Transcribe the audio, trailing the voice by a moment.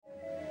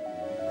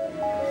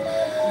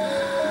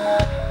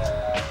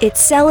It's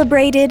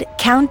celebrated,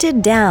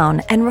 counted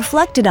down, and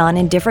reflected on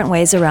in different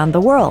ways around the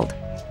world.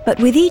 But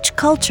with each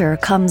culture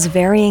comes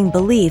varying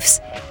beliefs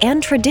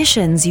and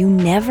traditions you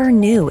never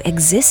knew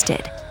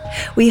existed.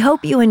 We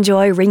hope you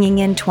enjoy ringing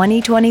in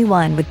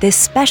 2021 with this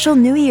special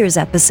New Year's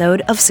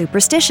episode of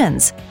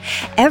Superstitions.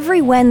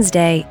 Every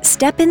Wednesday,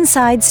 step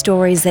inside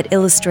stories that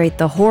illustrate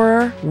the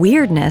horror,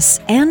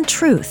 weirdness, and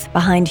truth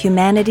behind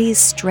humanity's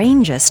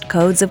strangest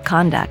codes of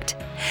conduct.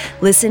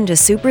 Listen to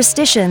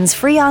Superstitions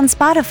free on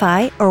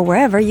Spotify or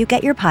wherever you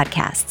get your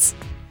podcasts.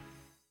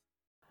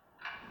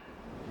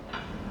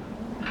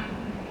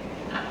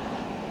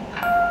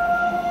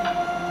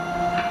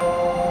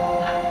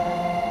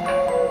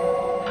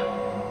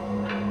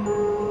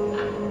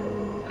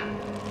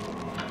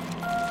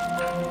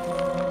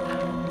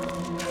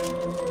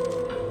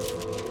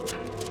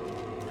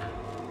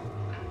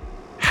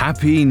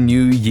 Happy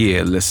New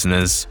Year,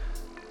 listeners.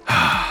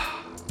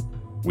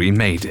 We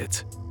made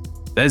it.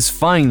 There's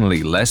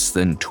finally less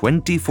than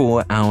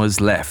 24 hours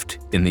left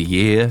in the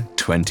year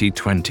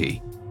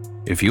 2020.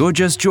 If you're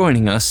just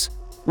joining us,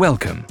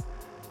 welcome.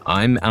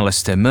 I'm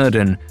Alistair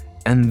Murden,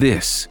 and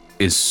this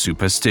is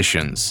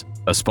Superstitions,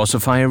 a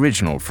Spotify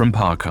original from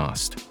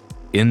Parcast.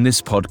 In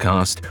this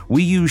podcast,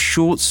 we use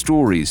short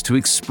stories to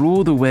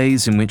explore the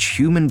ways in which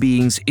human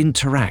beings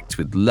interact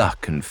with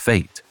luck and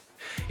fate.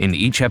 In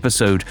each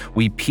episode,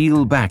 we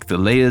peel back the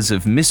layers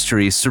of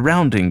mystery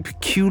surrounding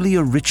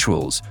peculiar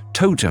rituals,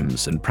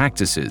 totems, and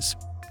practices.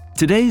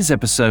 Today's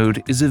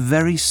episode is a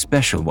very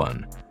special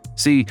one.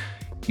 See,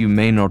 you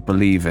may not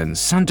believe in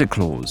Santa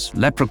Claus,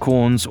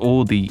 leprechauns,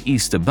 or the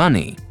Easter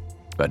Bunny,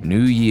 but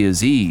New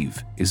Year's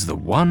Eve is the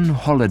one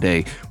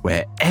holiday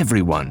where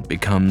everyone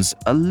becomes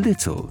a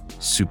little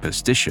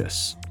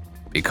superstitious.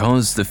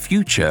 Because the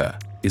future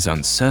is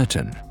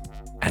uncertain.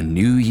 And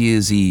New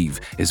Year's Eve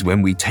is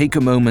when we take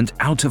a moment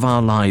out of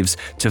our lives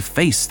to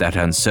face that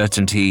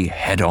uncertainty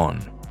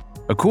head-on.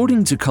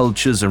 According to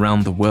cultures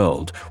around the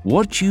world,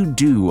 what you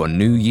do on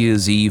New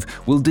Year's Eve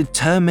will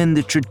determine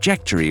the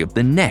trajectory of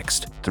the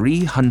next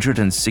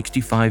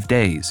 365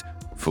 days,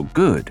 for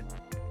good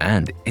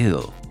and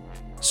ill.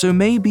 So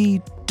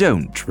maybe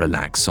don't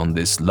relax on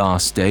this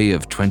last day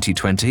of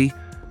 2020.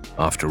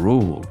 After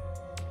all,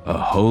 a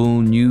whole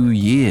new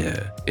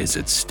year is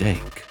at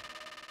stake.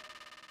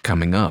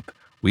 Coming up,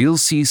 we'll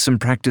see some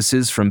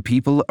practices from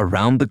people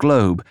around the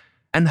globe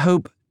and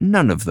hope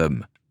none of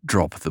them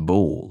drop the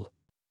ball.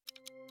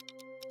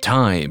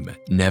 Time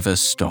never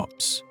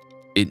stops.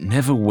 It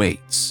never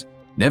waits,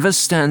 never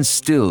stands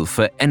still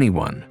for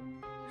anyone.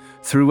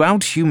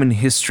 Throughout human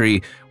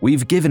history,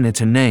 we've given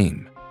it a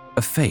name,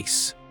 a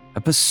face,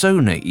 a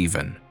persona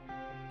even.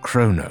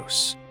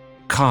 Kronos,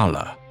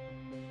 Kala,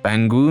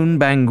 Bangun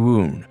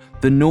Bangun,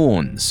 the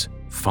Norns,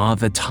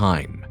 Father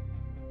Time.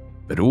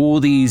 But all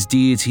these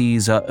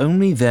deities are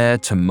only there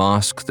to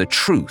mask the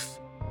truth,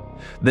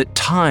 that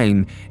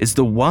time is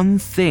the one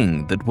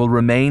thing that will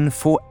remain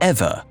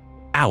forever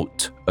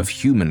out of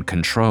human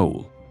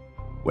control.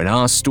 When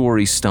our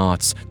story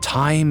starts,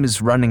 time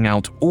is running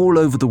out all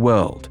over the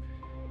world.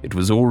 It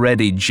was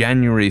already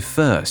January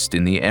 1st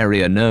in the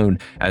area known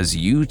as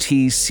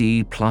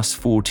UTC plus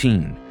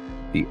 14,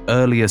 the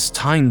earliest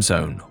time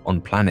zone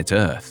on planet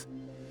Earth.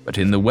 But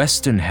in the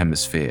Western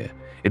Hemisphere,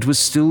 it was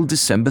still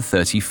December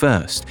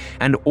 31st,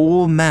 and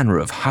all manner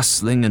of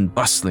hustling and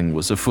bustling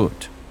was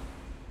afoot.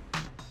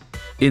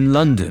 In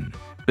London,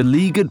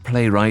 beleaguered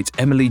playwright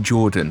Emily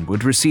Jordan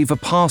would receive a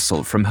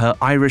parcel from her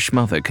Irish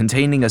mother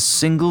containing a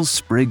single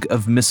sprig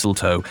of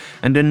mistletoe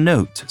and a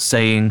note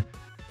saying,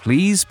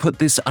 "Please put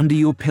this under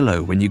your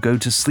pillow when you go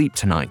to sleep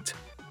tonight."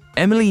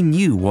 Emily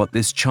knew what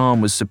this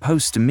charm was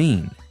supposed to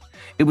mean.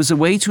 It was a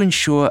way to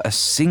ensure a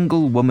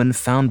single woman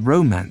found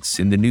romance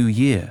in the new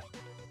year.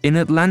 In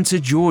Atlanta,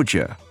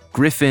 Georgia,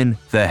 Griffin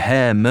the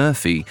Hare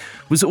Murphy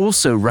was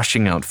also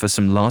rushing out for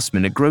some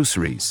last-minute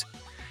groceries.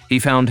 He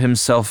found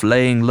himself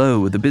laying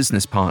low with a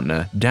business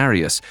partner,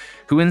 Darius,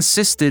 who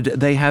insisted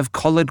they have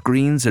collard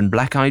greens and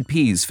black-eyed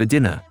peas for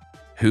dinner.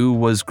 Who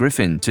was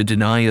Griffin to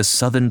deny a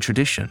Southern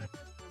tradition?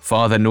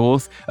 Farther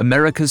north,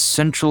 America's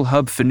central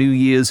hub for New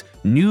Year's,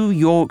 New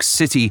York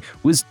City,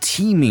 was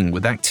teeming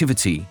with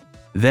activity.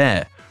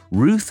 There,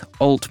 Ruth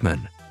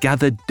Altman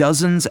gathered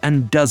dozens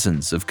and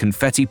dozens of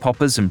confetti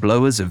poppers and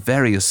blowers of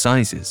various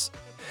sizes.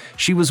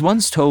 She was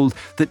once told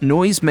that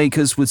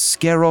noisemakers would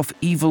scare off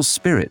evil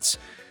spirits,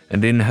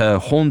 and in her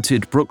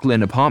haunted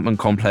Brooklyn apartment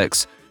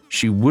complex,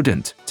 she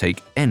wouldn't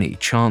take any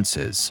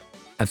chances.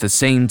 At the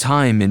same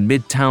time in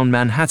Midtown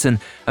Manhattan,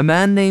 a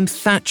man named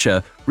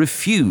Thatcher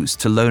refused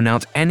to loan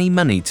out any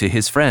money to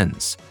his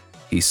friends.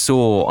 He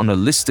saw on a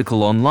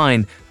listicle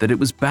online that it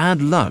was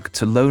bad luck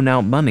to loan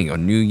out money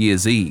on New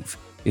Year's Eve.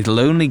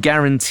 It'll only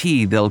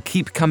guarantee they'll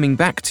keep coming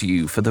back to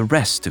you for the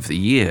rest of the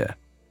year.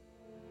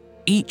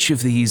 Each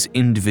of these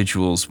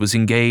individuals was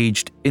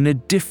engaged in a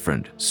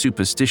different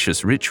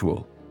superstitious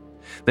ritual.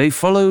 They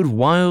followed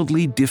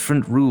wildly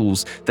different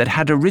rules that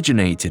had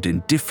originated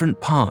in different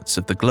parts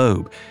of the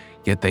globe,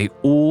 yet they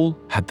all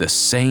had the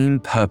same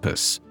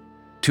purpose: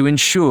 to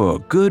ensure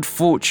good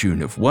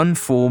fortune of one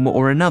form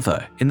or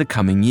another in the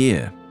coming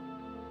year.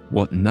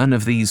 What none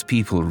of these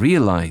people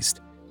realized,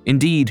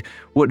 indeed,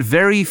 what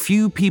very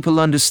few people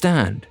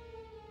understand,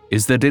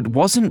 is that it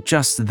wasn't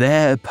just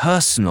their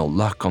personal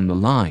luck on the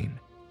line,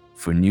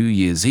 for New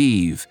Year's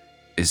Eve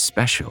is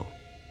special.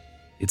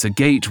 It's a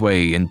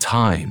gateway in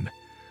time,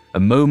 a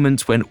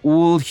moment when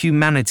all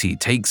humanity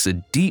takes a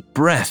deep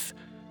breath,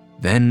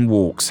 then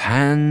walks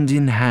hand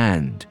in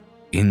hand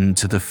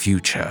into the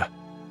future.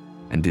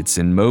 And it's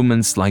in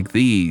moments like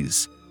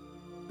these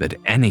that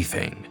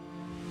anything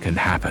can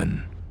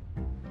happen.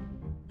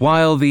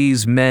 While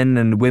these men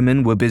and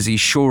women were busy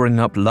shoring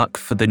up luck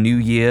for the new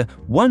year,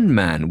 one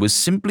man was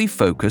simply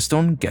focused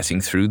on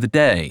getting through the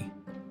day.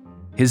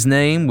 His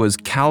name was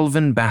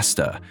Calvin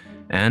Baster,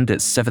 and at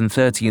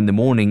 7:30 in the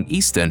morning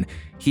Eastern,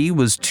 he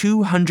was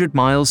 200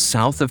 miles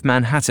south of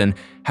Manhattan,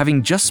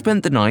 having just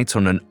spent the night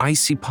on an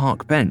icy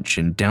park bench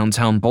in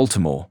downtown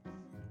Baltimore.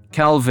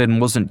 Calvin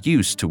wasn't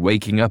used to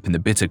waking up in the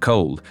bitter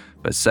cold,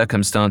 but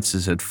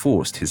circumstances had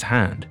forced his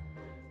hand.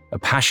 A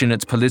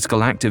passionate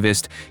political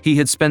activist, he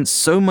had spent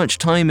so much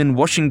time in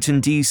Washington,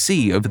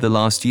 D.C. over the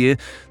last year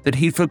that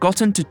he'd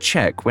forgotten to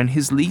check when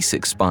his lease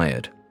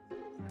expired.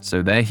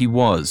 So there he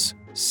was,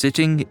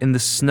 sitting in the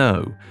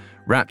snow,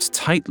 wrapped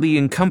tightly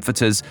in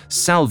comforters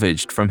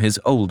salvaged from his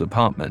old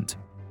apartment.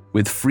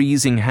 With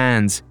freezing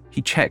hands,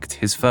 he checked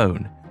his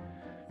phone.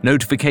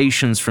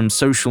 Notifications from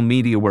social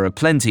media were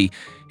aplenty.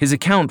 His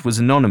account was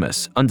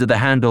anonymous under the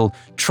handle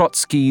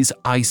Trotsky's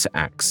Ice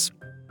Axe.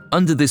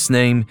 Under this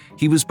name,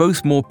 he was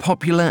both more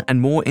popular and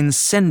more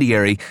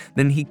incendiary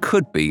than he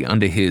could be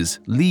under his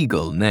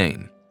legal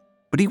name.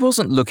 But he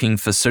wasn't looking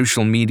for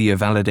social media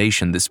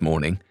validation this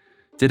morning.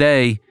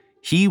 Today,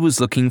 he was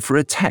looking for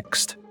a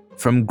text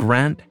from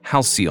Grant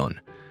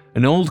Halcyon,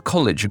 an old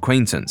college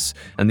acquaintance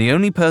and the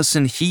only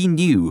person he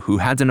knew who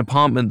had an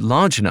apartment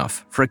large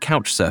enough for a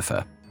couch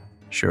surfer.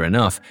 Sure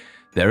enough,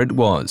 there it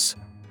was.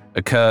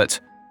 A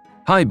curt,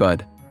 "Hi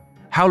bud,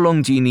 how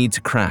long do you need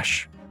to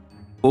crash?"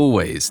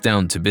 Always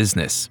down to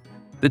business.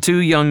 The two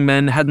young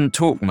men hadn't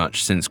talked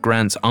much since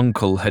Grant's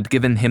uncle had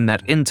given him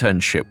that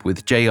internship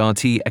with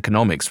JRT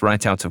Economics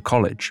right out of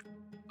college.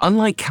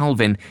 Unlike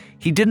Calvin,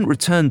 he didn't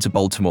return to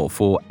Baltimore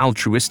for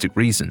altruistic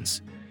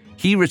reasons.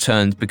 He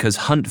returned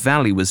because Hunt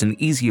Valley was an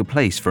easier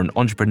place for an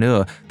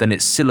entrepreneur than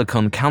its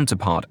Silicon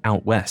counterpart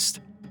out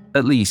west.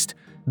 At least,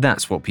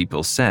 that's what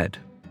people said.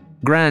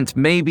 Grant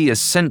may be a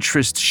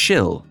centrist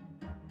shill,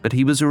 but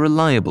he was a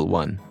reliable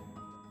one.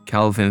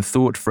 Calvin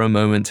thought for a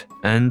moment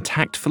and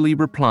tactfully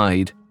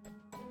replied,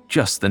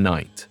 "Just the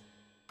night."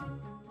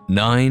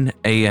 9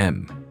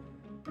 a.m.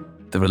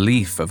 The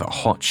relief of a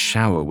hot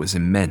shower was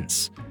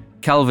immense.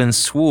 Calvin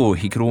swore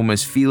he could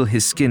almost feel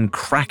his skin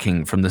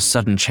cracking from the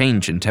sudden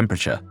change in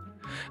temperature.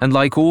 And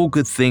like all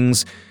good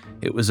things,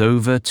 it was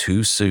over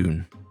too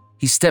soon.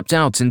 He stepped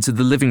out into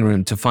the living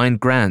room to find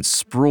Grant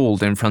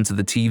sprawled in front of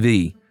the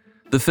TV.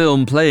 The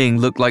film playing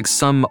looked like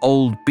some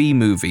old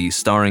B-movie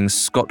starring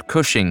Scott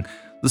Cushing,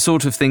 the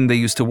sort of thing they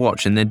used to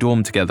watch in their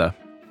dorm together.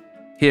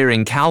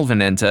 Hearing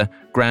Calvin enter,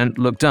 Grant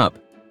looked up.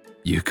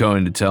 "You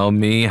going to tell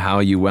me how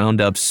you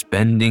wound up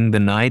spending the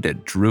night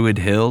at Druid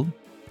Hill?"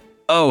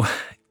 "Oh,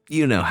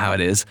 you know how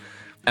it is.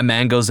 A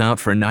man goes out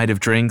for a night of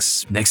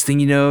drinks. Next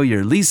thing you know,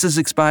 your lease is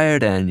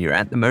expired and you're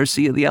at the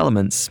mercy of the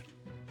elements."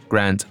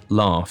 Grant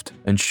laughed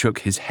and shook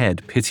his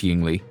head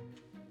pityingly.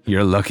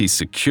 "You're lucky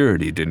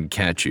security didn't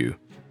catch you.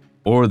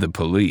 Or the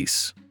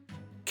police."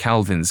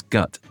 Calvin's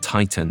gut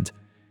tightened.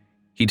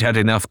 He'd had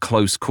enough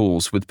close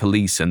calls with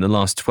police in the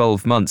last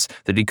 12 months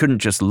that he couldn't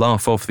just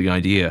laugh off the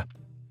idea.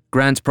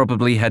 Grant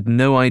probably had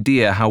no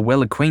idea how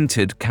well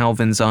acquainted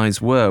Calvin's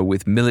eyes were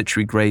with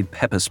military-grade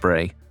pepper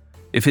spray.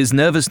 If his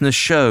nervousness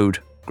showed,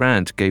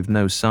 Grant gave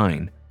no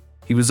sign.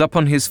 He was up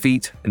on his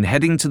feet and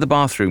heading to the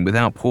bathroom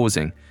without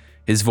pausing.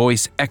 His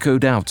voice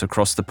echoed out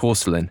across the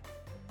porcelain.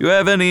 "You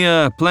have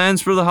any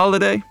plans for the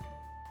holiday?"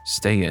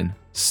 "Stay in,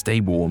 stay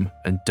warm,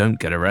 and don't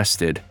get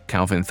arrested,"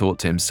 Calvin thought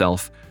to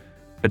himself.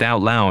 But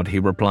out loud he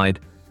replied,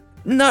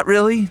 "Not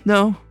really,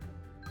 no."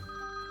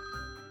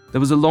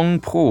 There was a long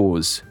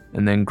pause,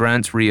 and then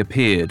Grant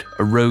reappeared,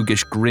 a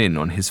roguish grin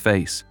on his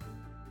face.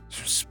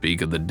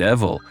 "Speak of the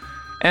devil.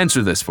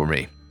 Answer this for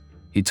me."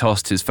 He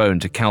tossed his phone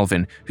to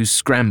Calvin, who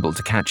scrambled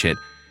to catch it.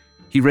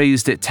 He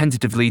raised it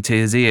tentatively to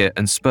his ear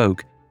and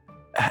spoke.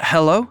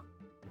 "Hello?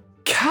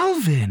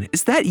 Calvin,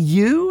 is that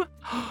you?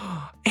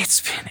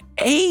 It's been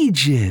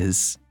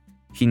ages."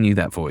 He knew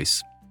that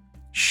voice.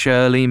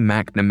 Shirley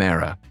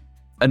McNamara,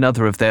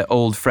 another of their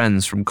old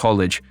friends from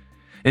college.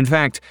 In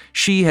fact,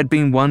 she had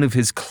been one of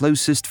his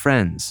closest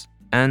friends,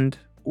 and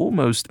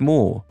almost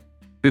more,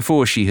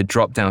 before she had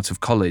dropped out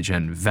of college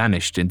and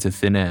vanished into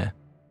thin air.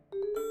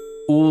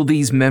 All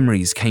these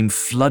memories came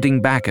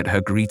flooding back at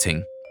her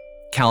greeting.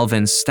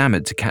 Calvin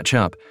stammered to catch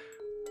up.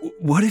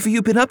 "What have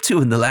you been up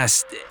to in the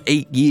last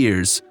 8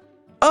 years?"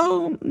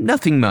 "Oh,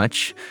 nothing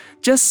much.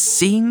 Just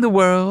seeing the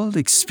world,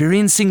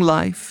 experiencing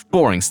life,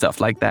 boring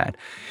stuff like that.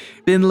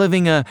 Been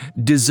living a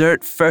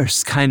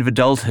dessert-first kind of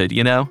adulthood,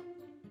 you know?"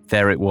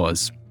 There it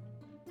was.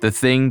 The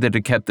thing that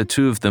had kept the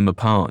two of them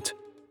apart.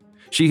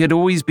 She had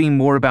always been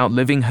more about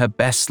living her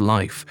best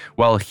life,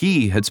 while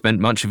he had spent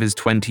much of his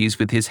 20s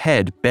with his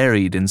head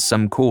buried in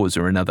some cause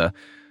or another,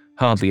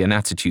 hardly an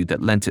attitude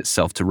that lent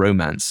itself to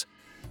romance.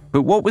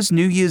 But what was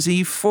New Year's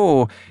Eve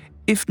for,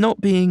 if not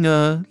being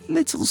a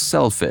little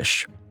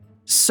selfish?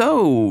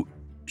 So,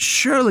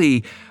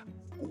 Shirley,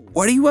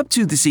 what are you up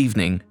to this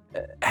evening?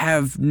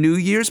 Have New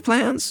Year's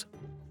plans?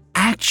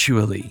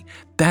 Actually,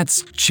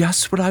 that's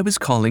just what I was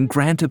calling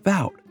Grant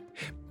about.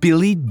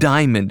 Billy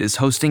Diamond is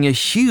hosting a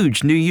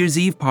huge New Year's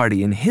Eve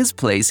party in his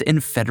place in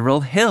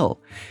Federal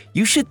Hill.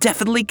 You should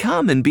definitely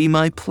come and be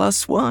my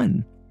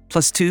 +1,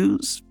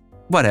 +2s,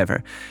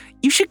 whatever.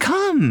 You should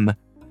come.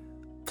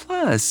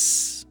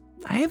 Plus,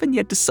 I haven't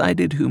yet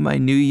decided who my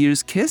New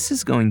Year's kiss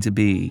is going to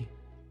be.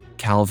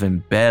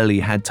 Calvin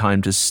barely had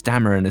time to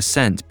stammer an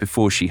assent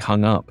before she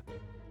hung up.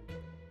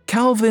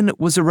 Calvin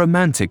was a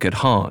romantic at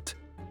heart.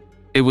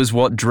 It was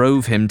what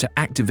drove him to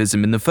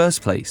activism in the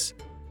first place.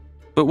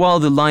 But while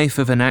the life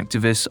of an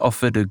activist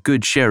offered a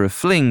good share of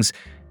flings,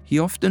 he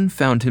often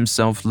found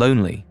himself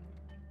lonely.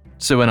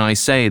 So when I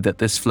say that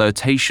this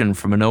flirtation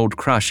from an old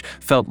crush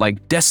felt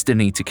like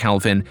destiny to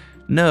Calvin,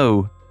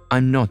 no,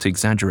 I'm not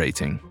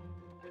exaggerating.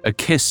 A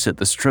kiss at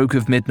the stroke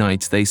of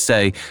midnight, they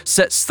say,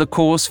 sets the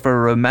course for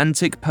a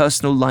romantic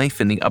personal life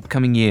in the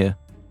upcoming year.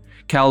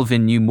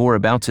 Calvin knew more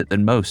about it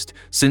than most,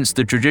 since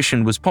the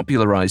tradition was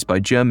popularized by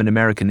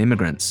German-American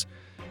immigrants.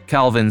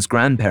 Calvin's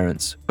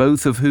grandparents,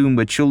 both of whom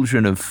were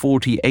children of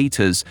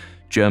 48ers,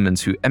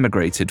 Germans who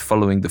emigrated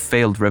following the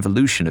failed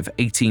revolution of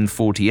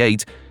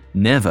 1848,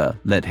 never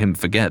let him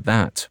forget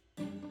that.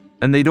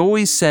 And they'd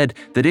always said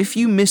that if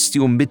you missed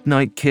your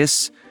midnight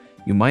kiss,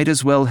 you might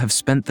as well have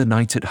spent the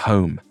night at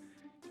home.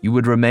 You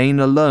would remain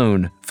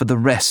alone for the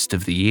rest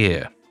of the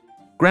year.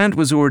 Grant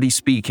was already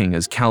speaking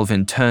as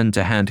Calvin turned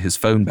to hand his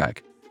phone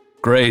back.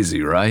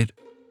 Crazy, right?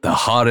 The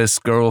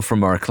hottest girl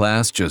from our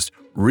class just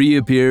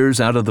reappears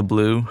out of the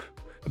blue.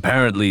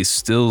 Apparently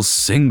still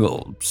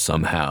single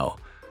somehow.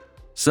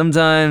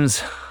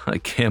 Sometimes I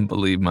can't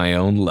believe my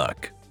own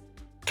luck.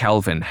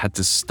 Calvin had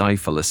to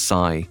stifle a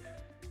sigh.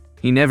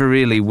 He never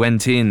really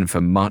went in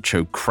for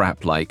macho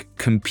crap like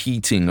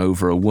competing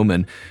over a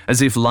woman,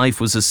 as if life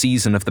was a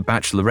season of The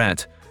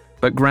Bachelorette.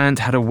 But Grant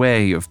had a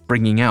way of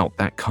bringing out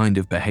that kind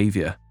of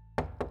behavior.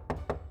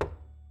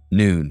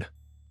 Noon.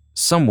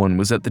 Someone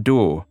was at the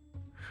door.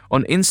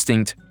 On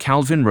instinct,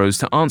 Calvin rose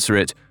to answer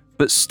it,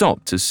 but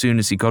stopped as soon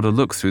as he got a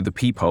look through the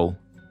peephole.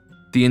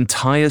 The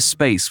entire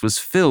space was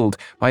filled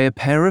by a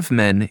pair of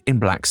men in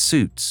black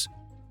suits.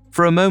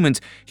 For a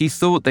moment, he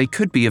thought they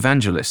could be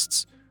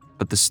evangelists,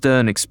 but the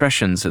stern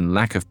expressions and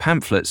lack of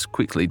pamphlets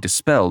quickly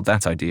dispelled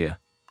that idea.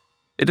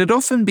 It had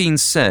often been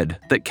said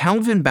that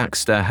Calvin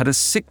Baxter had a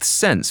sixth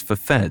sense for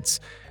feds,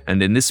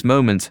 and in this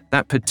moment,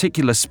 that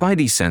particular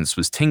spidey sense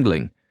was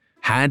tingling.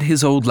 Had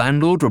his old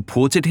landlord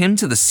reported him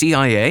to the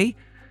CIA?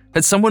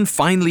 Had someone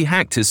finally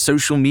hacked his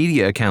social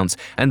media accounts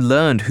and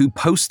learned who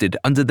posted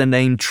under the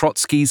name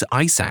Trotsky's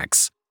Ice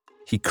Axe?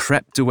 He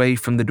crept away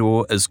from the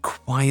door as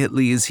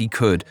quietly as he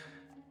could,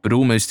 but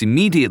almost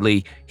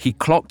immediately, he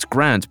clocked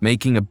Grant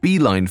making a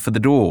beeline for the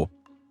door.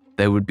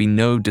 There would be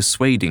no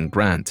dissuading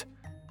Grant.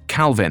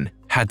 Calvin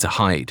had to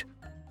hide.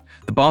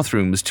 The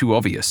bathroom was too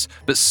obvious,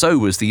 but so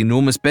was the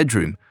enormous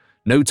bedroom.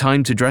 No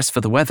time to dress for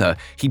the weather,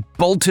 he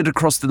bolted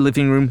across the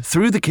living room,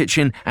 through the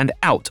kitchen, and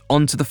out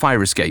onto the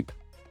fire escape.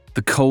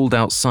 The cold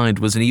outside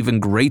was an even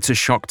greater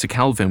shock to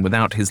Calvin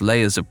without his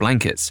layers of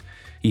blankets.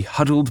 He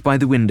huddled by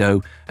the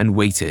window and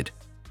waited,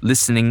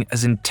 listening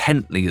as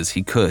intently as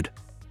he could.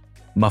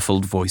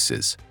 Muffled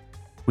voices.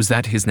 Was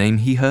that his name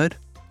he heard?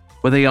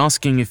 Were they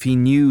asking if he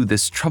knew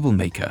this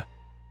troublemaker?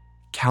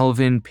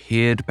 Calvin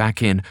peered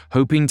back in,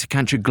 hoping to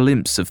catch a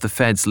glimpse of the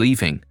feds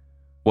leaving.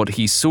 What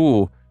he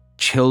saw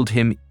chilled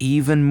him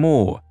even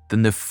more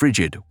than the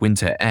frigid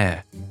winter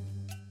air.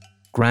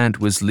 Grant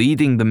was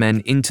leading the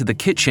men into the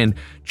kitchen,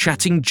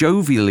 chatting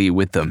jovially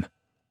with them.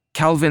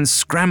 Calvin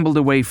scrambled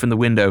away from the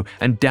window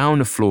and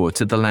down a floor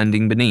to the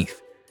landing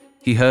beneath.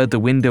 He heard the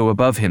window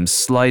above him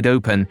slide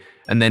open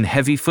and then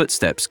heavy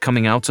footsteps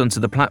coming out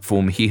onto the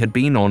platform he had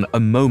been on a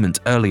moment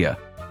earlier.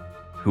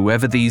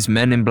 Whoever these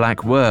men in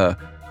black were,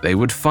 they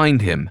would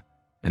find him,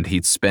 and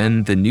he'd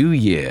spend the new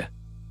year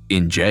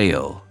in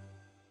jail.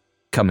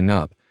 Coming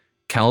up,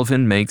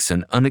 Calvin makes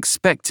an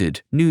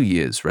unexpected New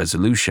Year's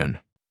resolution.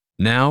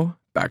 Now,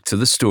 back to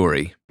the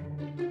story.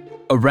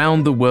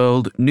 Around the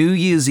world, New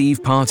Year's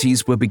Eve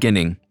parties were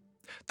beginning.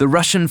 The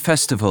Russian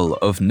festival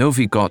of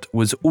Novi God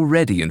was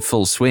already in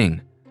full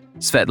swing.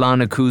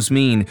 Svetlana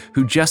Kuzmin,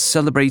 who just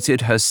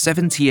celebrated her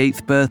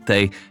 78th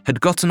birthday,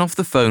 had gotten off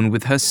the phone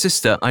with her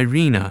sister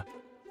Irina.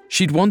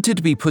 She'd wanted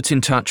to be put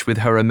in touch with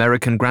her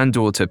American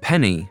granddaughter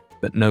Penny,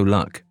 but no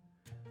luck.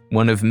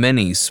 One of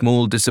many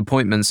small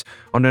disappointments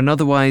on an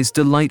otherwise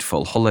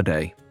delightful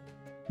holiday.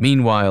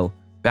 Meanwhile,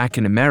 back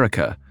in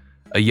America,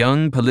 a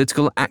young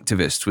political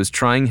activist was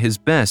trying his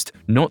best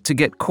not to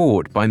get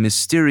caught by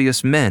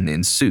mysterious men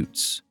in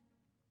suits.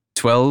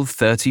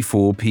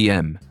 12:34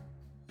 p.m.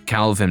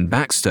 Calvin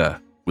Baxter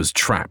was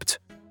trapped.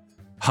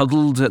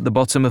 huddled at the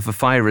bottom of a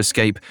fire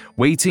escape,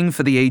 waiting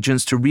for the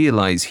agents to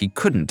realize he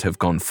couldn't have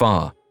gone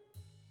far.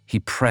 He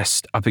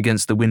pressed up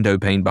against the window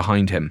pane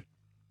behind him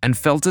and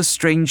felt a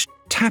strange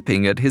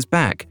tapping at his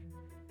back.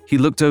 He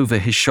looked over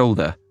his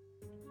shoulder.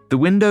 The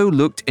window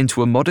looked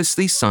into a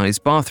modestly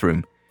sized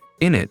bathroom.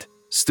 In it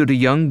stood a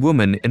young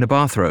woman in a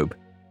bathrobe.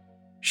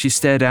 She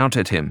stared out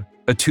at him,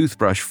 a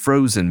toothbrush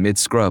frozen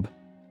mid-scrub.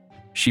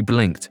 She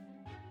blinked.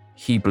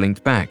 He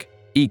blinked back,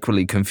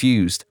 equally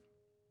confused.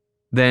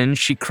 Then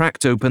she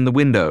cracked open the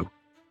window.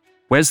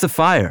 "Where's the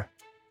fire?"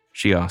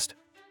 she asked.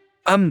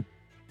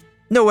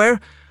 Nowhere.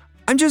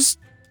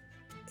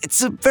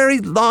 It's a very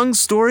long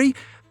story.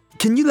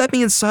 Can you let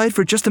me inside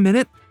for just a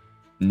minute?"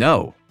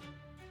 "No."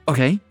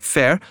 "Okay,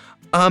 fair.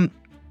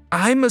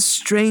 I'm a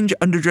strange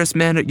underdressed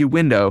man at your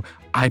window.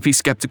 I'd be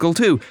skeptical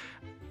too.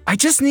 I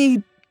just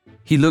need..."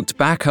 He looked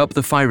back up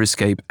the fire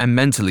escape and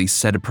mentally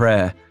said a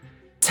prayer.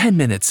 10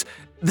 minutes.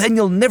 Then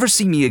you'll never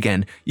see me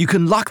again. You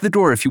can lock the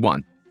door if you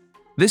want."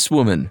 This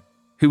woman,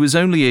 who was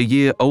only a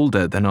year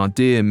older than our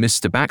dear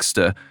Mr.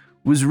 Baxter,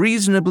 was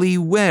reasonably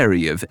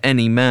wary of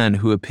any man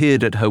who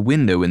appeared at her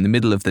window in the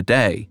middle of the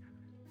day,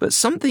 but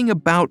something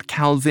about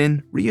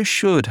Calvin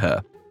reassured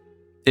her.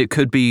 It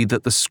could be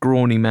that the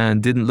scrawny man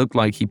didn't look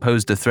like he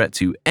posed a threat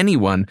to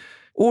anyone,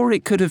 or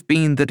it could have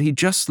been that he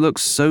just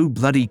looked so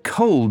bloody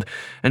cold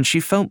and she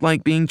felt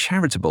like being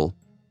charitable.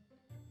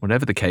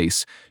 Whatever the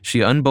case,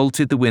 she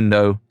unbolted the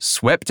window,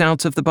 swept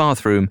out of the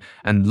bathroom,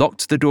 and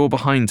locked the door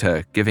behind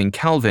her, giving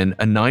Calvin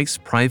a nice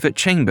private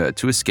chamber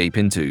to escape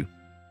into.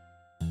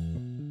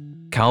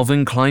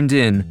 Calvin climbed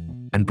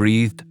in and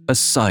breathed a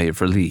sigh of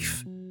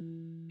relief.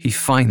 He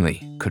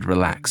finally could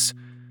relax.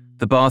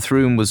 The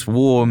bathroom was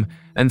warm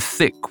and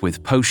thick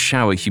with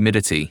post-shower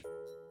humidity.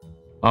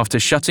 After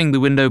shutting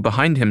the window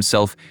behind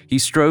himself, he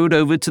strode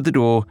over to the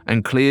door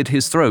and cleared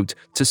his throat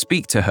to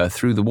speak to her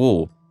through the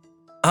wall.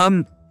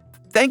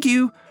 Thank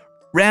you,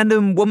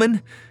 random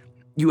woman.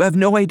 You have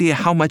no idea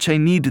how much I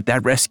needed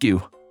that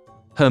rescue."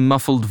 Her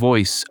muffled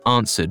voice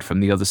answered from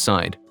the other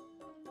side.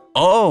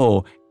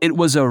 "Oh, it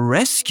was a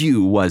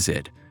rescue, was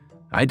it?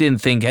 I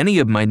didn't think any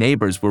of my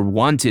neighbors were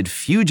wanted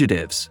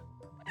fugitives."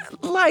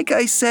 "Like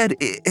I said,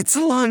 it's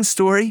a long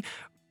story,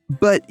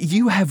 but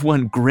you have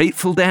one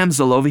grateful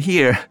damsel over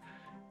here."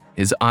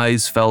 His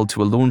eyes fell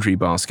to a laundry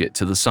basket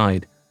to the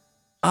side.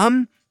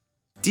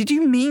 Did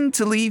you mean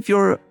to leave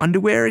your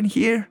underwear in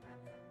here?"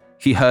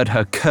 He heard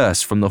her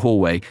curse from the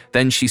hallway,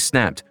 then she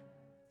snapped.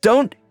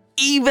 "Don't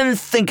even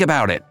think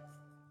about it.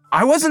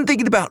 I wasn't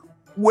thinking about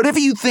whatever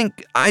you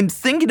think I'm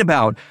thinking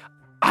about.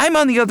 I'm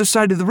on the other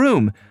side of the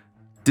room."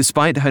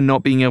 Despite her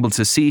not being able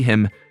to see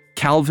him,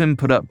 Calvin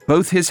put up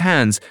both his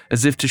hands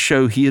as if to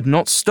show he had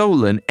not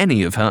stolen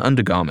any of her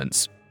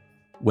undergarments.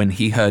 When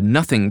he heard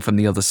nothing from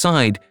the other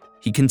side,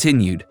 he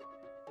continued.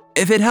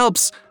 "If it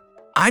helps,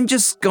 I'm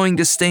just going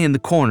to stay in the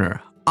corner,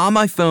 on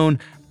my phone,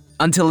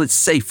 until it's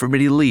safe for me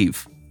to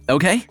leave,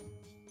 okay?"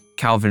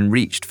 Calvin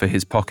reached for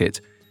his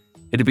pocket.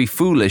 It'd be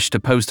foolish to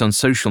post on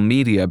social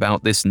media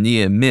about this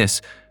near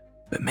miss,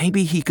 but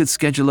maybe he could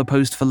schedule a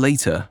post for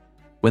later,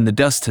 when the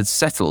dust had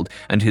settled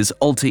and his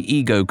alter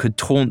ego could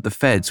taunt the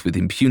feds with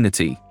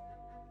impunity.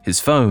 His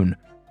phone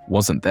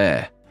wasn't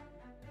there.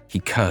 He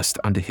cursed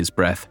under his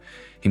breath.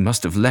 He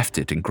must have left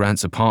it in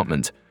Grant's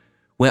apartment,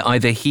 where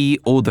either he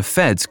or the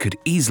feds could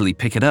easily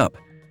pick it up.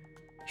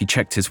 He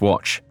checked his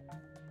watch.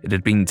 It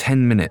had been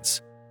 10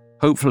 minutes.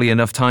 Hopefully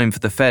enough time for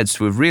the feds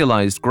to have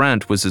realized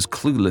Grant was as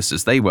clueless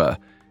as they were.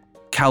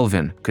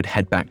 Calvin could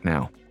head back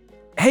now.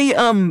 "Hey,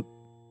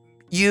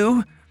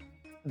 you?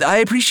 I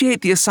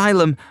appreciate the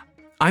asylum.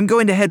 I'm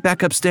going to head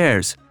back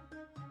upstairs."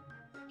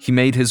 He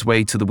made his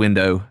way to the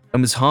window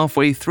and was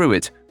halfway through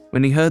it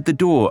when he heard the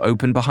door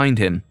open behind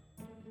him.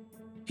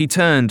 He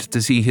turned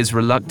to see his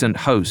reluctant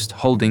host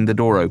holding the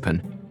door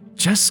open.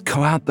 "Just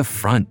go out the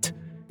front.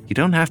 You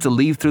don't have to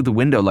leave through the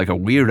window like a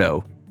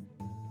weirdo."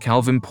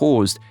 Calvin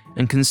paused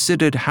and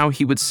considered how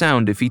he would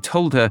sound if he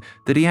told her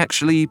that he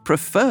actually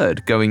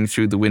preferred going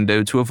through the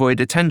window to avoid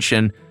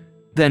attention,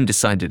 then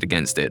decided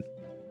against it.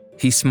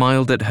 He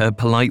smiled at her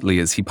politely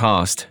as he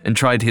passed and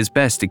tried his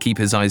best to keep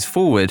his eyes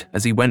forward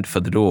as he went for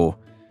the door.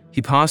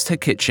 He passed her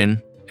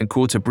kitchen and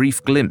caught a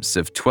brief glimpse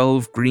of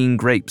 12 green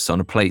grapes on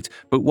a plate,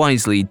 but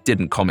wisely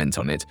didn't comment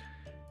on it.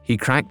 He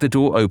cracked the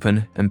door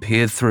open and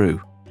peered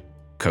through.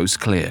 Coast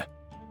clear.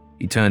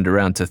 He turned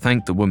around to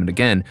thank the woman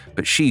again,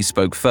 but she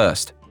spoke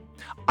first.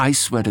 "I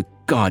swear to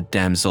God,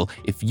 damsel,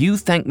 if you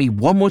thank me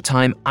one more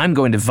time, I'm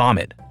going to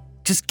vomit.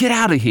 Just get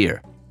out of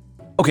here."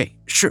 "Okay,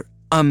 sure.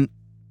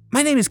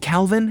 My name is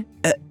Calvin.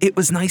 It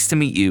was nice to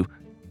meet you."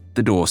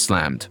 The door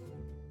slammed.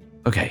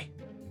 Okay,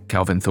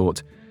 Calvin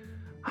thought.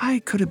 I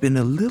could have been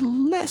a little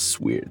less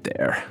weird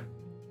there.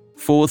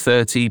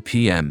 4:30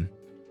 p.m.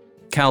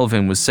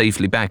 Calvin was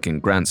safely back in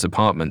Grant's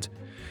apartment.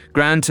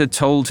 Grant had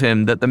told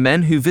him that the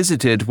men who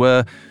visited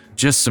were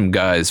just some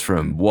guys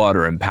from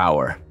Water and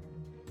Power.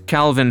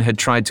 Calvin had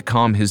tried to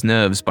calm his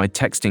nerves by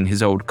texting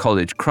his old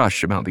college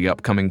crush about the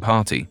upcoming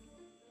party.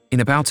 In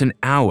about an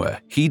hour,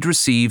 he'd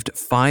received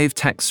 5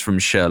 texts from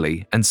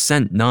Shirley and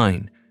sent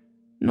 9.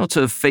 Not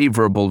a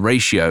favorable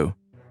ratio,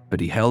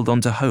 but he held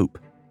on to hope.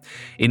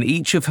 In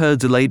each of her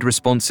delayed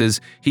responses,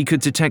 he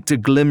could detect a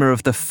glimmer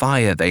of the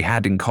fire they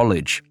had in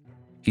college.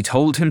 He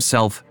told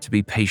himself to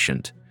be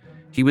patient.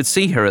 He would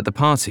see her at the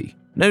party.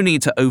 No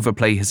need to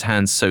overplay his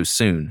hand so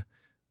soon,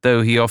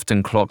 though he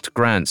often clocked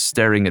Grant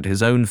staring at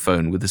his own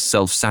phone with a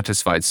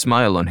self-satisfied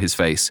smile on his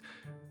face,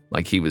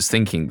 like he was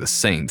thinking the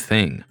same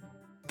thing.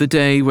 The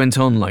day went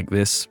on like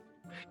this.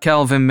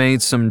 Calvin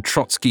made some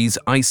Trotsky's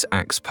ice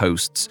axe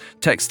posts,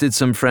 texted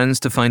some friends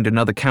to find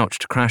another couch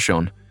to crash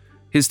on.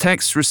 His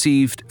texts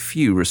received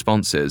few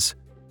responses.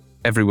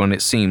 Everyone,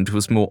 it seemed,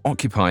 was more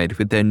occupied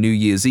with their New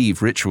Year's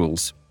Eve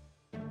rituals.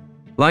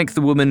 Like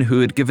the woman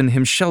who had given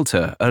him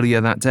shelter earlier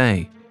that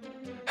day.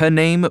 Her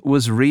name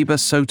was Reba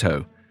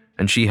Soto,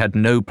 and she had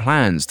no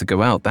plans to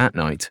go out that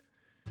night.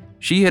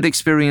 She had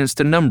experienced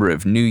a number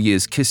of New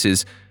Year's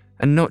kisses,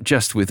 and not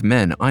just with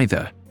men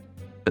either.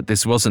 But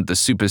this wasn't the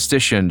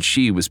superstition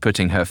she was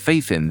putting her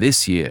faith in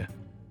this year.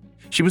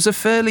 She was a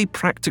fairly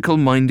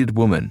practical-minded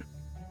woman.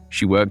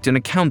 She worked in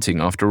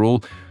accounting after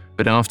all,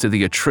 but after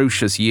the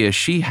atrocious year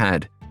she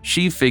had,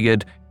 she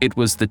figured it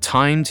was the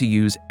time to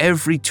use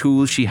every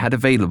tool she had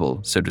available,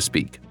 so to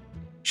speak.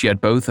 She had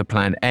both a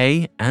plan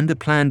A and a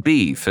plan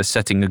B for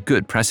setting a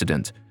good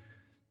precedent.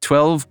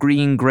 12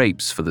 green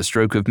grapes for the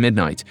stroke of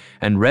midnight,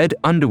 and red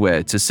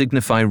underwear to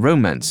signify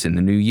romance in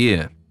the new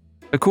year.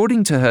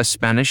 According to her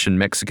Spanish and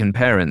Mexican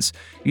parents,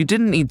 you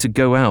didn't need to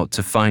go out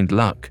to find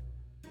luck.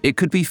 It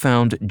could be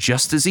found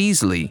just as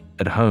easily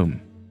at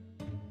home.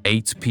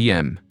 8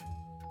 p.m.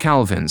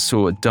 Calvin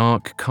saw a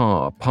dark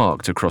car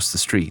parked across the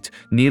street,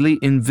 nearly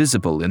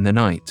invisible in the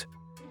night.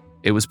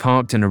 It was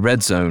parked in a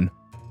red zone,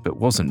 but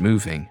wasn't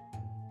moving,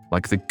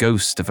 like the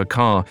ghost of a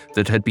car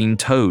that had been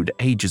towed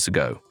ages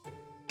ago.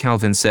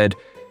 Calvin said,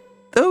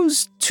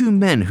 "Those two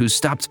men who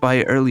stopped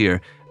by earlier,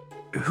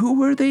 who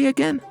were they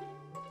again?"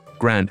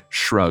 Grant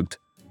shrugged.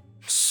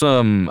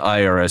 "Some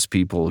IRS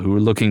people who were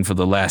looking for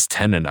the last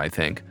tenant, I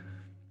think."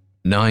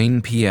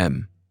 9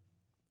 p.m.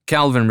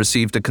 Calvin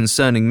received a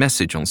concerning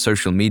message on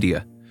social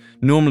media.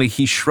 Normally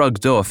he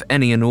shrugged off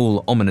any and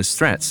all ominous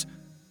threats,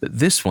 but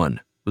this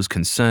one was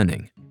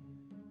concerning.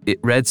 It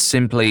read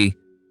simply,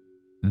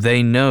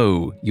 "They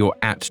know you're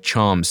at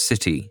Charm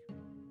City."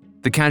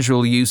 The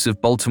casual use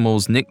of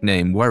Baltimore's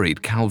nickname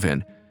worried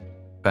Calvin.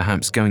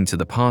 Perhaps going to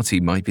the party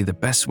might be the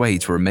best way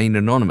to remain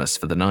anonymous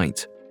for the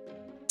night.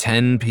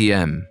 10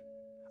 p.m.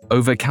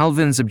 Over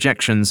Calvin's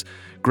objections,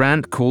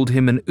 Grant called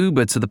him an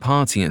Uber to the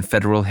party in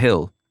Federal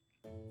Hill.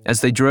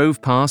 As they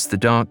drove past the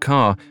dark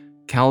car,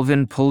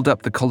 Calvin pulled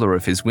up the collar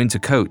of his winter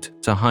coat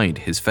to hide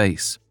his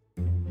face.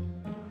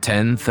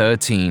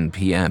 10:13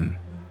 p.m.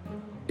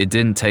 It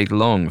didn't take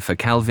long for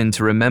Calvin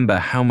to remember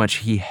how much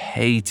he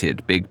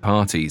hated big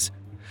parties.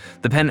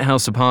 The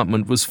penthouse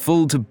apartment was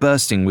full to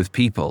bursting with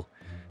people.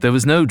 There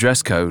was no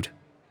dress code.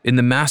 In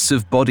the mass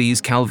of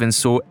bodies, Calvin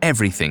saw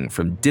everything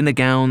from dinner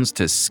gowns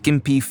to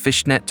skimpy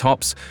fishnet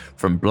tops,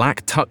 from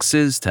black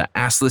tuxes to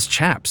assless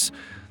chaps.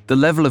 The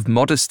level of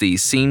modesty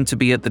seemed to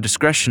be at the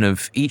discretion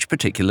of each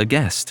particular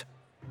guest.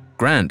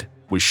 Grant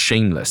was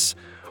shameless,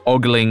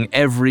 ogling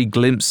every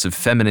glimpse of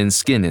feminine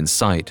skin in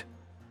sight.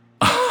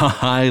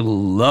 "I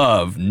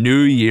love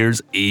New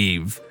Year's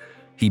Eve,"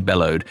 he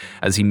bellowed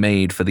as he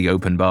made for the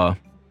open bar.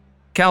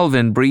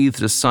 Calvin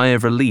breathed a sigh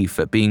of relief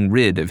at being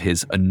rid of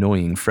his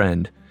annoying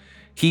friend.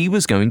 He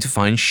was going to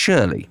find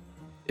Shirley.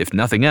 If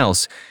nothing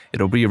else,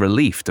 it'll be a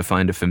relief to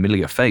find a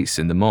familiar face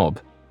in the mob.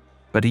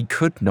 But he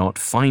could not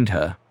find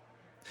her.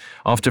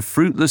 After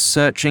fruitless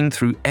searching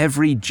through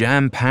every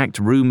jam-packed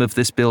room of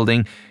this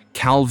building,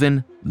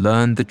 Calvin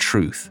learned the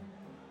truth.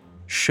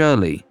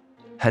 Shirley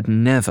had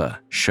never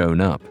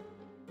shown up.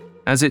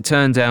 As it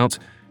turned out,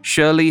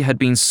 Shirley had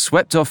been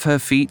swept off her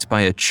feet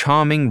by a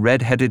charming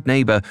red-headed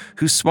neighbor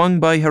who swung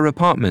by her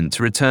apartment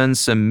to return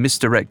some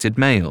misdirected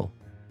mail.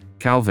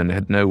 Calvin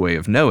had no way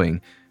of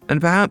knowing,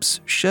 and perhaps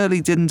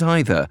Shirley didn't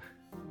either,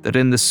 that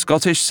in the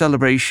Scottish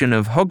celebration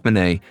of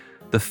Hogmanay,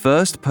 the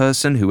first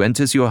person who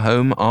enters your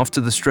home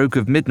after the stroke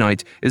of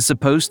midnight is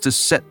supposed to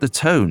set the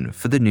tone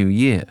for the new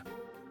year.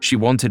 She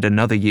wanted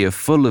another year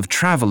full of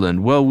travel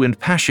and whirlwind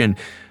passion,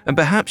 and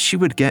perhaps she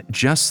would get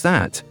just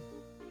that.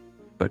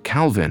 But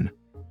Calvin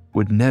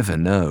would never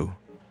know.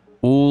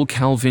 All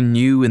Calvin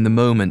knew in the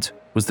moment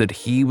was that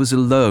he was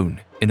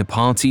alone in a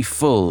party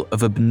full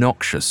of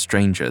obnoxious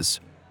strangers.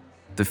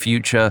 The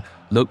future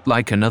looked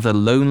like another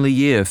lonely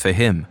year for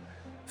him.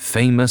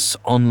 Famous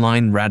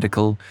online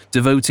radical,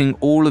 devoting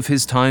all of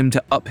his time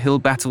to uphill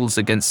battles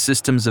against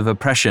systems of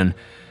oppression,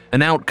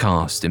 an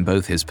outcast in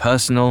both his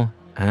personal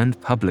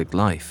and public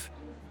life.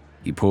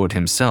 He poured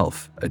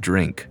himself a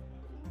drink.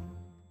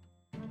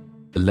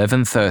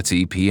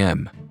 11:30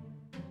 p.m.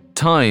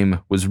 Time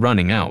was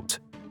running out.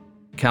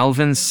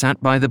 Calvin sat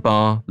by the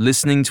bar,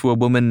 listening to a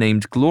woman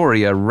named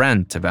Gloria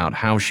rant about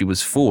how she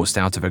was forced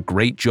out of a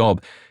great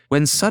job,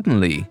 when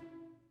suddenly,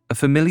 a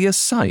familiar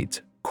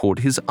sight caught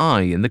his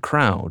eye in the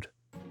crowd.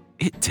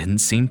 It didn't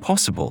seem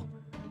possible.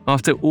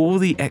 After all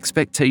the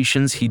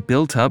expectations he'd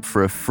built up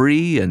for a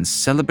free and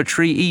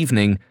celebratory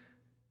evening,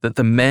 that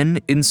the men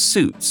in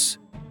suits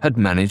had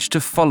managed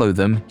to follow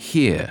them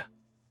here.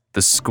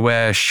 The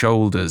square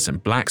shoulders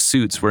and black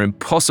suits were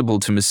impossible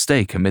to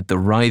mistake amid the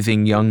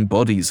writhing young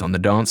bodies on the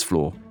dance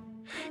floor.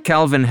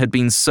 Calvin had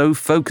been so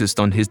focused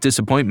on his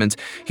disappointment,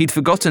 he'd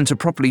forgotten to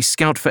properly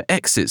scout for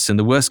exits in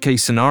the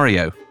worst-case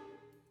scenario.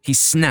 He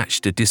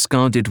snatched a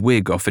discarded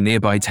wig off a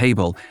nearby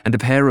table and a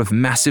pair of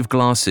massive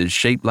glasses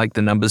shaped like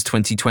the numbers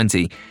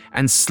 2020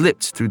 and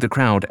slipped through the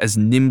crowd as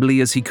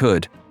nimbly as he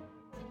could.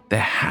 There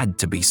had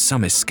to be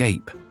some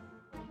escape.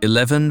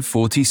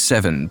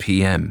 11:47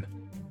 p.m.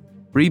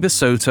 Reba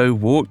Soto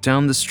walked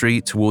down the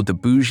street toward the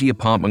bougie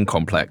apartment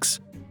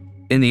complex.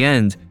 In the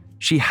end,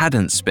 she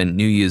hadn't spent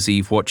New Year's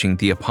Eve watching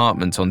The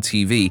Apartment on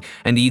TV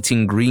and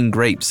eating green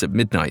grapes at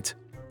midnight.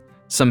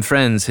 Some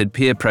friends had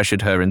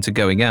peer-pressured her into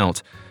going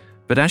out,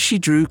 but as she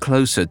drew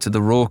closer to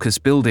the raucous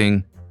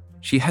building,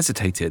 she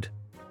hesitated.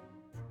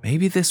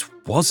 Maybe this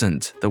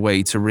wasn't the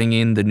way to ring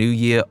in the new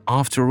year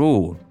after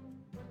all.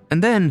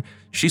 And then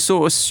she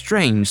saw a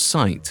strange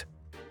sight.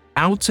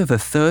 Out of a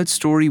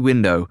third-story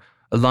window,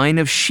 a line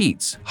of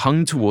sheets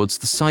hung towards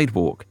the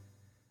sidewalk,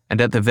 and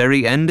at the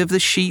very end of the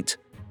sheet,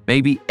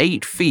 maybe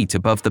 8 feet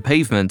above the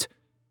pavement,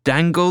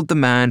 dangled the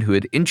man who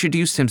had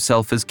introduced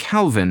himself as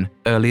Calvin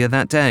earlier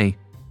that day.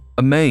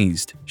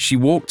 Amazed, she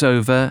walked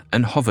over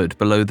and hovered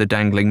below the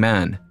dangling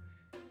man.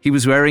 He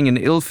was wearing an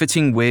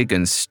ill-fitting wig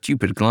and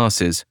stupid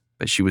glasses,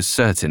 but she was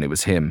certain it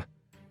was him.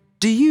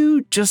 "Do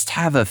you just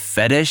have a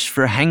fetish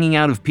for hanging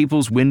out of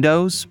people's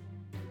windows?"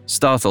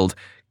 Startled,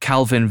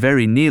 Calvin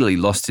very nearly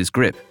lost his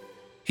grip.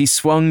 He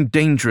swung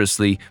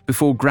dangerously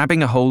before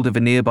grabbing a hold of a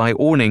nearby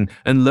awning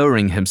and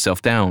lowering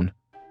himself down.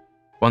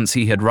 Once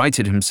he had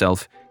righted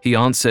himself, he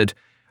answered,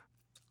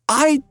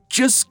 "I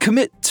just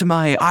commit to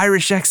my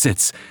Irish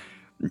exits.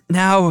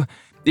 Now,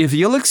 if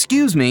you'll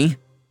excuse me."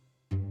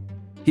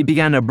 He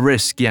began a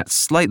brisk yet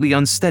slightly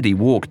unsteady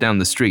walk down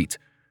the street.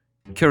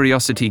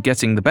 Curiosity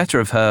getting the better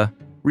of her,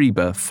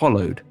 Reba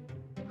followed.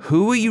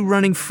 "Who are you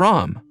running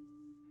from?"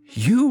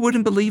 "You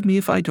wouldn't believe me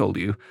if I told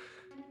you."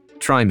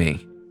 "Try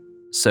me."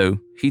 So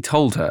he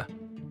told her,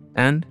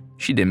 and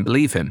she didn't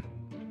believe him.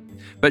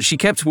 But she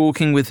kept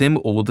walking with him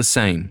all the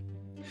same.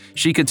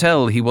 She could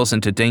tell he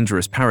wasn't a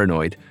dangerous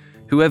paranoid.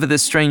 Whoever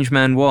this strange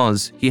man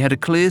was, he had a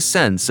clear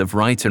sense of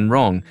right and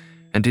wrong,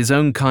 and his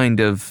own kind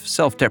of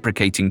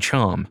self-deprecating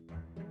charm.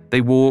 They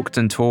walked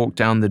and talked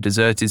down the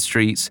deserted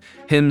streets,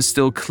 him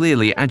still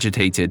clearly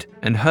agitated,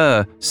 and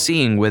her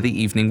seeing where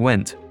the evening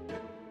went.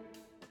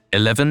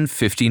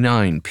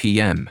 11:59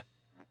 p.m.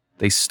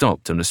 They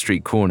stopped on a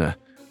street corner.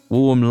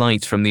 Warm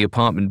light from the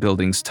apartment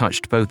buildings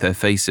touched both their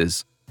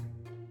faces.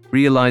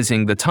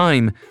 Realizing the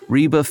time,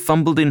 Reba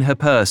fumbled in her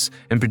purse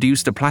and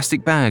produced a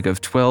plastic bag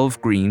of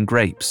 12 green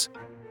grapes.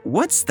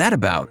 "What's that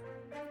about?"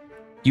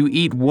 "You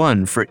eat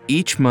one for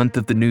each month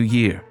of the new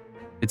year.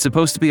 It's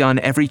supposed to be on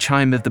every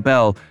chime of the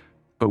bell,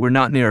 but we're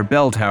not near a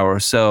bell tower,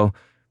 so..."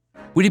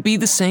 "Would it be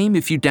the same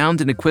if you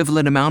downed an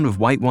equivalent amount of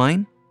white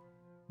wine?"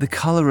 "The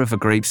color of a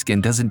grape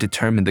skin doesn't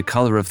determine the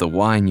color of the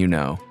wine, you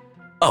know."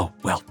 "Oh,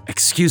 well,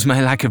 excuse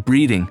my lack of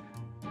breeding."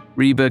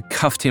 Reba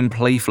cuffed him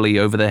playfully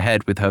over the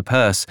head with her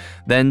purse,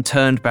 then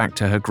turned back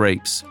to her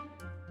grapes.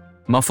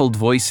 Muffled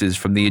voices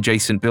from the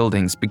adjacent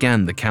buildings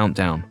began the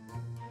countdown.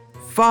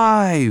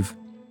 5.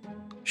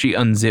 She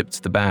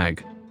unzipped the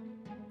bag.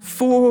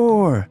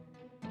 4.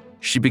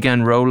 She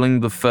began rolling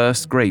the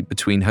first grape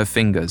between her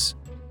fingers.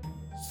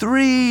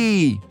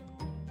 3.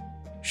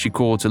 She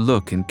caught a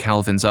look in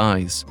Calvin's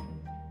eyes.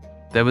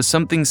 There was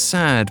something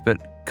sad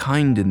but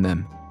kind in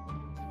them.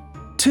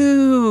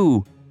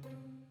 2.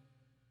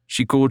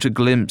 She caught a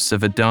glimpse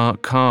of a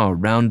dark car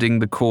rounding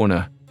the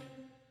corner.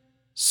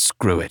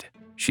 Screw it,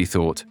 she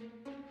thought.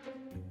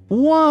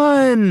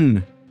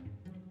 1.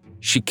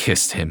 She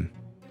kissed him.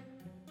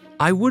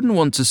 I wouldn't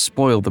want to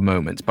spoil the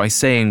moment by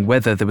saying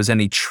whether there was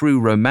any true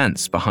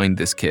romance behind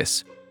this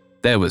kiss.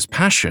 There was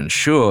passion,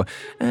 sure,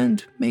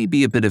 and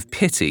maybe a bit of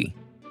pity,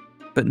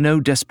 but no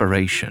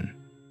desperation.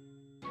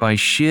 By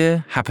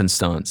sheer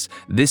happenstance,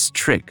 this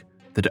trick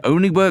that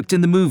only worked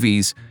in the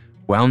movies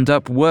wound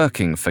up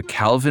working for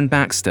Calvin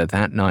Baxter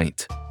that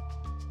night.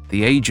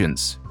 The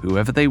agents,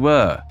 whoever they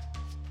were,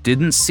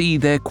 didn't see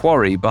their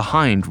quarry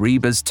behind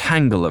Reba's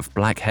tangle of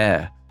black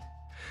hair.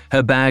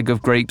 Her bag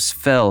of grapes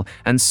fell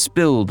and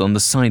spilled on the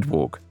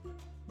sidewalk,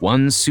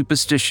 one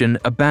superstition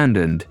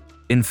abandoned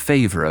in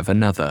favor of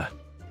another.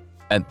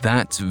 At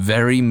that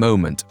very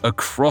moment,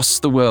 across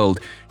the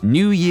world,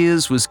 New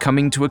Year's was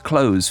coming to a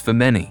close for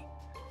many,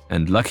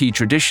 and lucky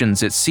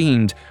traditions, it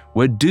seemed,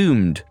 were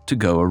doomed to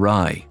go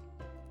awry.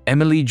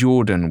 Emily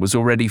Jordan was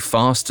already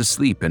fast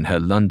asleep in her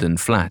London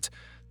flat,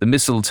 the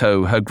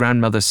mistletoe her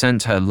grandmother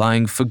sent her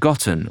lying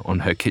forgotten on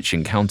her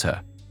kitchen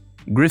counter.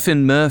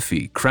 Griffin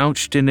Murphy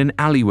crouched in an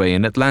alleyway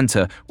in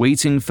Atlanta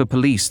waiting for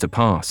police to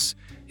pass.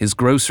 His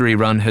grocery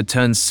run had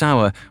turned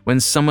sour when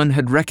someone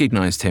had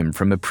recognized him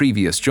from a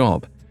previous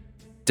job.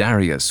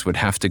 Darius would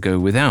have to go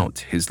without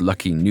his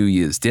lucky New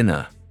Year's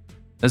dinner.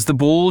 As the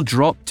ball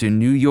dropped in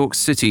New York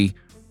City,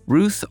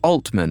 Ruth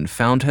Altman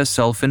found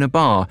herself in a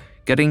bar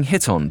getting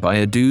hit on by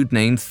a dude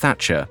named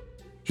Thatcher.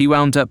 He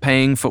wound up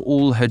paying for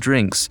all her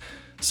drinks,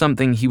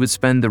 something he would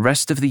spend the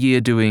rest of the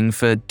year doing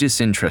for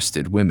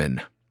disinterested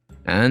women.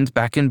 And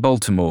back in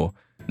Baltimore,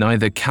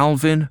 neither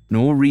Calvin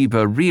nor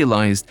Reba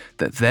realized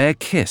that their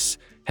kiss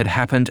had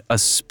happened a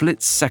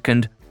split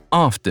second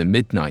after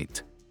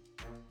midnight.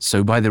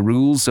 So by the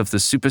rules of the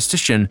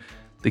superstition,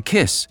 the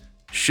kiss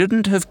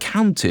shouldn't have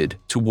counted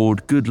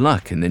toward good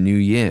luck in the new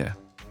year.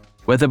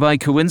 Whether by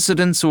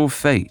coincidence or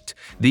fate,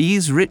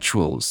 these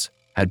rituals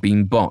had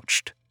been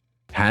botched.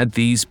 Had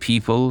these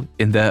people,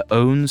 in their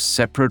own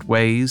separate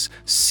ways,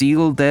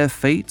 sealed their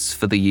fates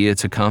for the year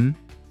to come?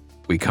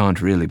 We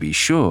can't really be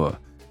sure.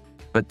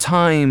 But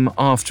time,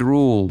 after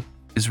all,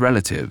 is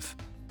relative.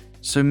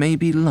 So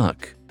maybe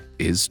luck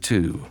is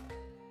too.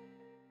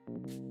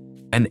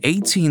 An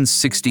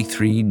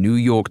 1863 New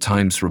York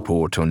Times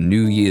report on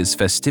New Year's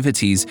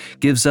festivities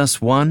gives us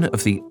one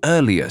of the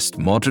earliest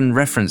modern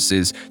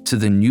references to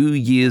the New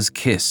Year's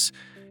kiss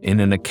in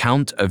an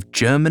account of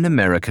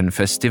German-American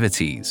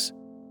festivities.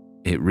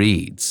 It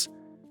reads,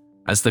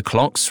 "As the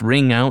clocks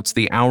ring out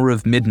the hour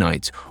of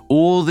midnight,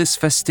 all this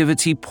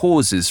festivity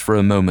pauses for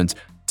a moment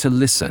to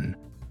listen,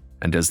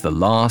 and as the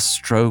last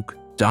stroke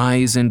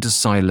dies into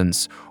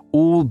silence,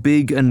 all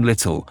big and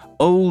little,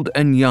 old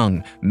and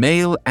young,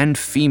 male and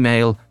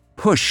female,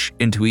 push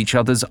into each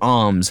other's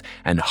arms,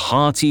 and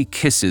hearty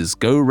kisses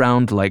go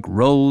round like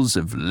rolls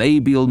of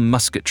labial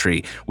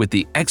musketry with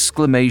the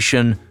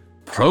exclamation,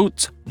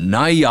 'Prot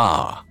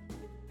Naya!'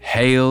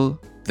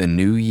 Hail the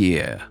New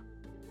Year."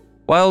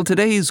 While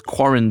today's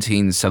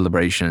quarantine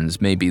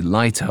celebrations may be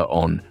lighter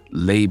on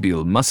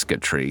labial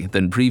musketry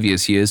than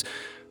previous years,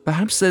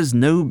 perhaps there's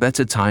no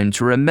better time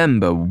to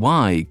remember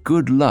why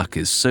good luck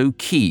is so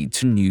key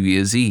to New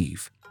Year's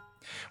Eve.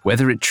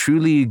 Whether it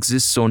truly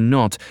exists or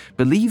not,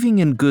 believing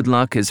in good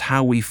luck is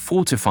how we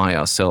fortify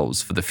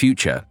ourselves for the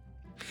future.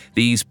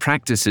 These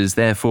practices,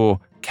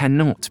 therefore,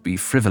 cannot be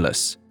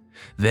frivolous.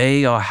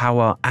 They are how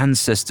our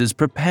ancestors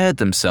prepared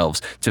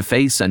themselves to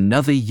face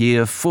another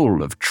year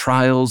full of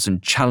trials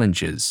and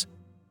challenges,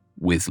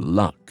 with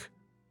luck.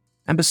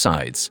 And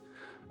besides,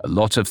 a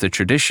lot of the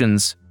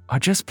traditions are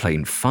just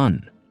plain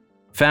fun.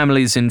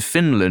 Families in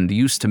Finland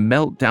used to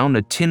melt down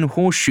a tin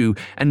horseshoe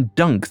and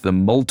dunk the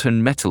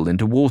molten metal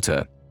into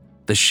water.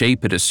 The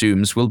shape it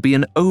assumes will be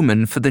an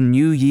omen for the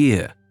new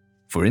year.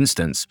 For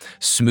instance,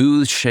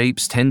 smooth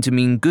shapes tend to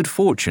mean good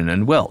fortune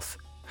and wealth.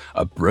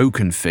 A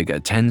broken figure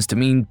tends to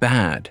mean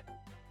bad.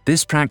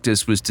 This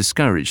practice was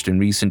discouraged in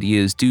recent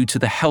years due to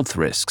the health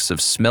risks of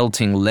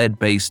smelting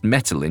lead-based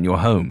metal in your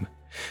home.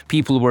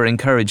 People were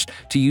encouraged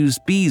to use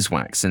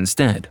beeswax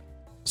instead.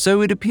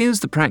 So it appears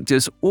the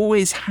practice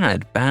always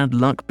had bad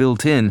luck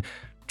built in,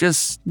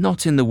 just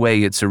not in the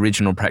way its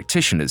original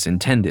practitioners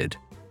intended.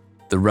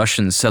 The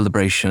Russian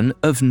celebration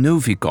of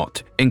Novy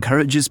God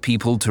encourages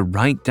people to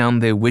write down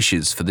their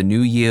wishes for the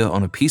new year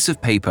on a piece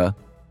of paper,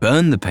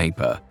 burn the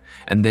paper,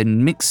 and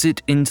then mix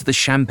it into the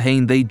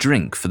champagne they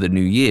drink for the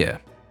new year.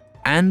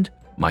 And,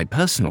 my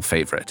personal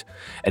favorite,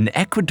 an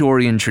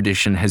Ecuadorian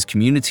tradition has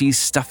communities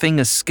stuffing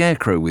a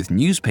scarecrow with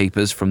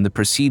newspapers from the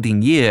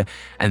preceding year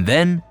and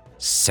then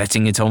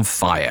setting it on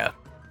fire.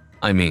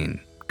 I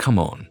mean, come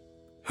on.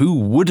 Who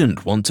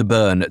wouldn't want to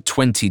burn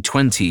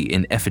 2020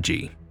 in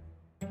effigy?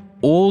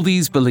 All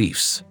these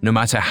beliefs, no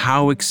matter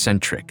how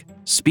eccentric,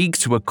 speak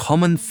to a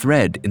common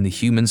thread in the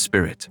human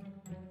spirit.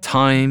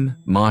 Time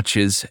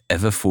marches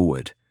ever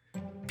forward.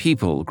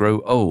 People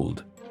grow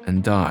old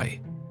and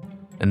die.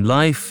 And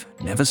life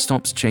never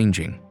stops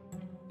changing,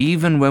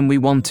 even when we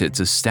want it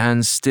to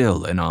stand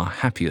still in our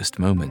happiest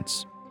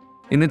moments.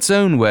 In its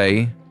own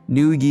way,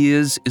 New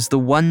Year's is the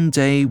one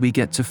day we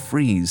get to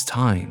freeze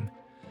time,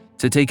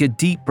 to take a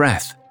deep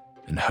breath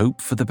and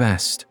hope for the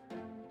best,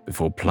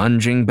 before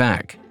plunging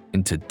back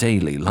into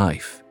daily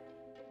life.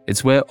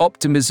 It's where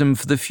optimism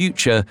for the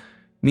future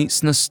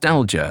meets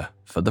nostalgia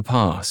for the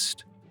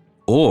past.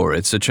 Or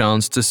it's a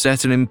chance to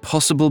set an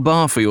impossible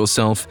bar for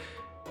yourself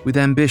with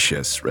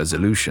ambitious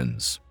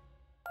resolutions.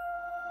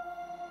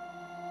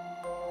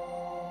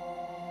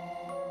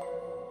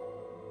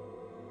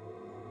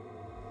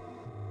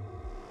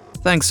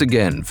 Thanks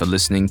again for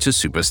listening to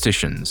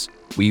Superstitions.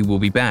 We will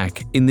be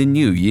back in the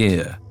new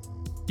year.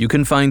 You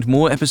can find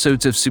more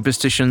episodes of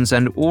Superstitions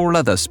and all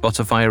other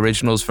Spotify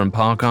originals from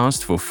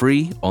Parcast for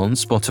free on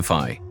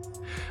Spotify.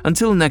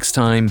 Until next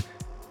time,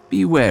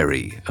 be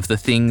wary of the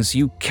things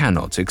you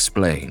cannot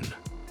explain.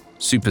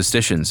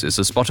 Superstitions is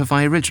a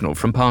Spotify original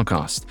from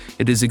Parcast.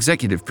 It is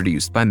executive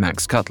produced by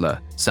Max Cutler,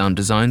 sound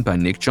designed by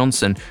Nick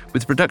Johnson,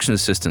 with production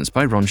assistance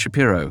by Ron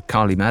Shapiro,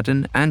 Carly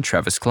Madden, and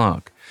Travis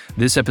Clark.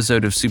 This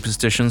episode of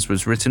Superstitions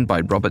was written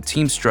by Robert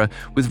Teamstra,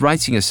 with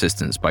writing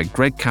assistance by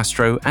Greg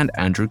Castro and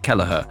Andrew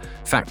Kelleher,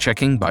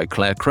 fact-checking by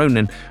Claire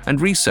Cronin,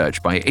 and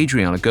research by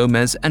Adriana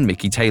Gomez and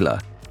Mickey Taylor.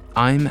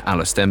 I'm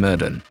Alistair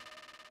Murden.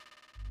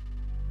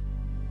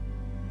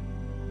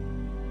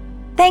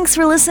 Thanks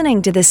for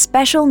listening to this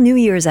special New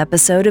Year's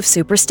episode of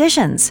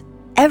Superstitions.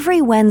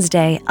 Every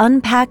Wednesday,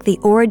 unpack the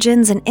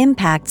origins and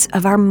impacts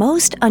of our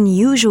most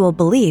unusual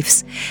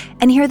beliefs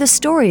and hear the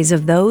stories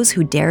of those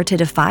who dare to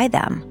defy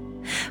them.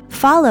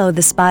 Follow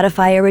the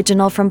Spotify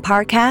original from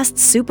Parcast,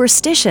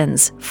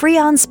 Superstitions, free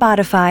on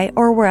Spotify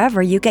or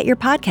wherever you get your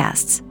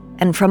podcasts.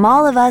 And from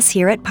all of us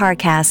here at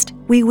Parcast,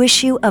 we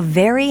wish you a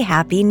very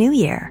happy New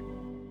Year.